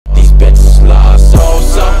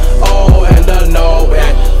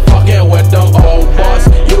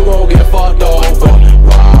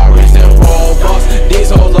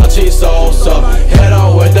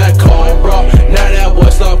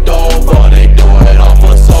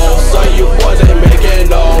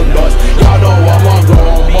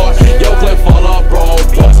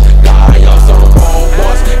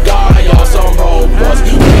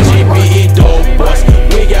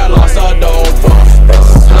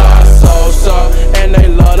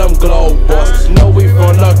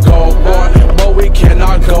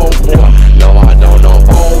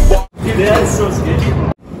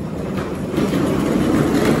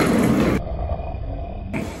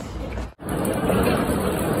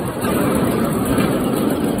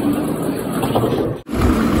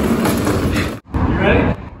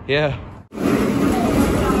Yeah.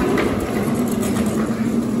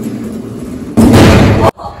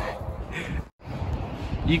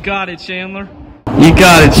 You got it, Chandler. You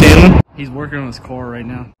got it, Chandler. He's working on his car right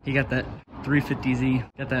now. He got that 350Z,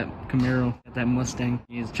 got that Camaro, got that Mustang.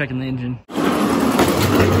 He's checking the engine.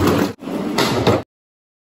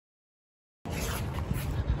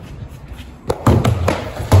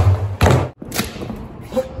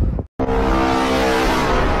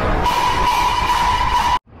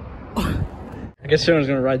 I guess Chandler's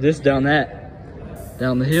gonna ride this down the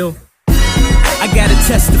hill. I gotta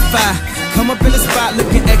testify. Come up in the spot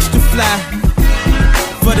looking extra fly.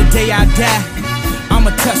 For the day I die, I'ma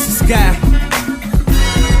touch the sky.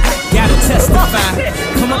 Gotta testify.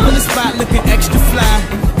 Come up in the spot looking extra fly.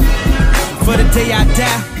 For the day I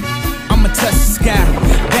die, I'ma touch the sky.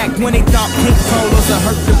 Back when they thought pink polos would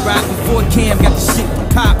hurt the rock. Before Cam got the shit to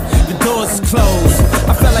pop, the doors is closed.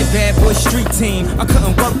 I felt like bad boy street team. I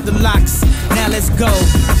couldn't work the locks. Now let's go.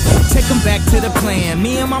 Take them back to the plan.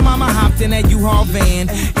 Me and my mama hopped in that U-Haul van.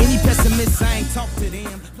 Any pessimists, I ain't talk to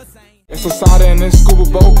them. It's a side in this scuba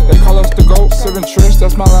boat. They call us the GOAT. Serving trish,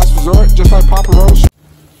 that's my last resort. Just like Papa Roach.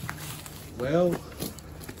 Well,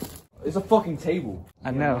 it's a fucking table.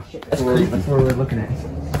 I know. That's what we're looking at.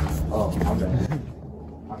 Oh, my bad.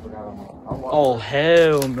 I forgot. Oh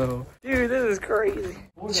hell no, dude! This is crazy.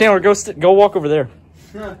 Chandler, go walk over there.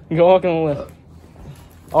 Go walk on the left.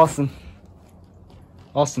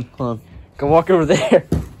 Austin, hold on. Go walk over there.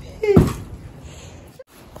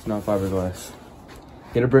 It's not fiberglass.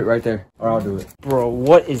 Get a brick right there, or I'll do it. Bro,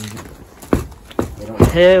 what is?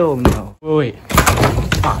 Hell no. Wait.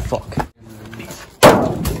 Ah, fuck.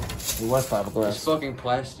 It was fiberglass. It's fucking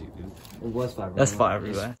plastic, dude. It was fiberglass. That's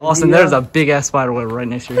fiberglass. Austin, there's a big ass spider web right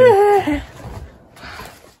next to you.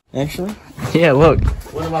 Actually? Yeah, look.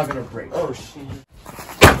 What am I gonna break? Oh shit.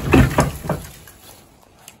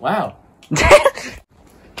 Wow.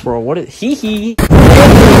 Bro, what is hee?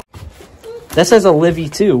 That says a Livy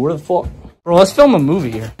too. Where the fuck? Bro, let's film a movie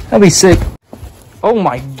here. That'd be sick. Oh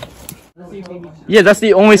my. Yeah, that's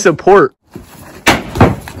the only support.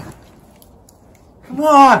 Come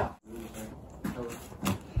on!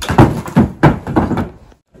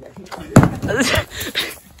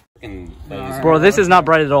 Bro, this is not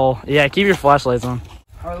bright at all. Yeah, keep your flashlights on.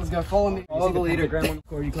 Alright, let's go. Follow me. Follow the leader. Grab one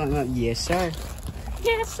before you climb up. Yes, sir.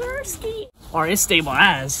 Yes, sir, ski. Or it's stable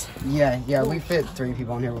as. Yeah, we fit 3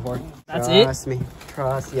 people on here before. That's it? Trust me.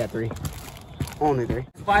 Yeah, 3. Only 3.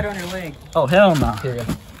 Spider on your leg. Oh, hell no. Here we go.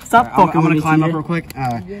 Stop right, fucking I'm gonna with me, climb up TJ. real quick.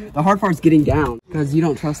 The hard part's getting down because you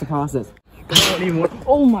don't trust the process.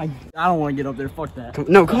 Oh my. I don't want to get up there. Fuck that.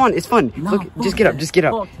 Come on. It's fun. No, look, just get up. Just get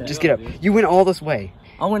up. Just get up. You went all this way.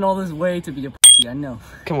 I went all this way to be a pussy. I know.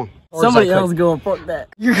 Come on. Somebody else go and fuck that.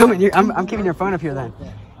 You're coming. I'm keeping your phone up here then.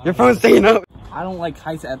 Your phone's staying up. I don't like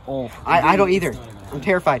heights at all. I don't either. I'm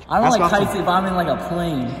terrified. I don't like heights if I'm in like a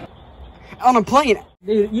plane. On a plane.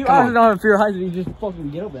 Dude, you honestly don't have fear heights if you just fucking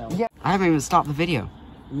get up there. Yeah. I haven't even stopped the video.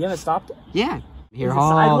 You haven't stopped it? Yeah. Here, Is it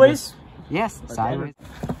sideways? Yes, sideways.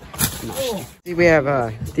 No. See, we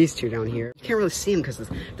have these 2 down here. You can't really see them because of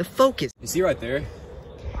the focus. You see right there?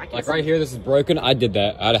 Like right here, this is broken. I did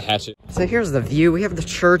that. I had a hatchet. So here's the view. We have the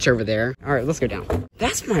church over there. All right, let's go down.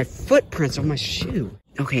 That's my footprints on my shoe.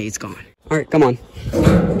 Okay, it's gone. All right, come on.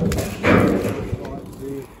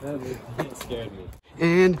 That scared me.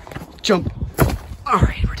 And jump. All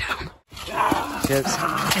right, we're down. Chips.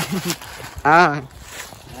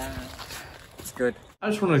 It's good. I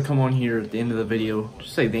just wanted to come on here at the end of the video,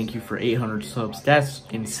 just say thank you for 800 subs. That's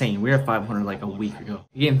insane. We were at 500 like a week ago.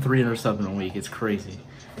 You're getting 300 subs in a week. It's crazy.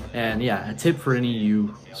 And yeah, a tip for any of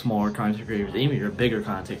you smaller content creators, even if you're a bigger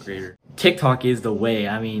content creator, TikTok is the way.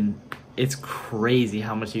 I mean, it's crazy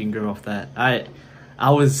how much you can grow off that. I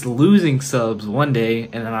was losing subs one day,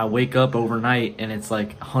 and then I wake up overnight and it's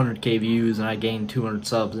like 100k views, and I gained 200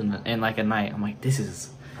 subs in like a night. I'm like, this is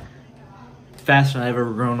faster than I've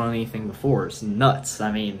ever grown on anything before. It's nuts.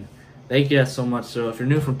 I mean, thank you guys so much. So if you're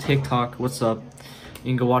new from TikTok, what's up? You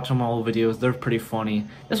can go watch them all videos. They're pretty funny.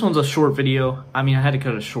 This one's a short video. I mean, I had to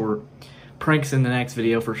cut it short. Pranks in the next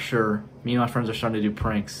video for sure. Me and my friends are starting to do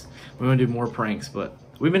pranks. We want to do more pranks, but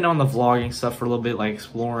we've been on the vlogging stuff for a little bit, like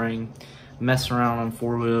exploring, messing around on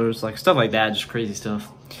 4-wheelers, like stuff like that, just crazy stuff.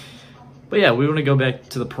 But yeah, we want to go back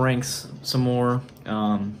to the pranks some more.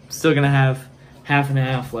 Still gonna have half and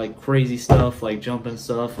half, like crazy stuff, like jumping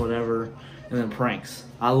stuff, whatever, and then pranks.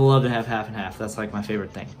 I love to have half and half. That's like my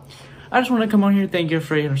favorite thing. I just want to come on here, thank you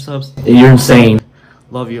for 800 subs. You're insane.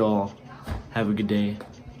 Love you all. Have a good day.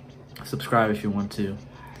 Subscribe if you want to.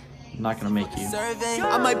 I'm not gonna make you.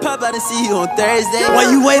 I might pop out and see you on Thursday.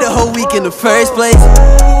 Why you wait a whole week in the first place?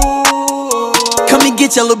 Come Told me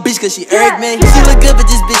get your little bitch cause she irked me. She look good but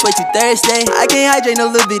this bitch way too thirsty. I can't hydrate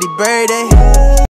no little bitty birdie.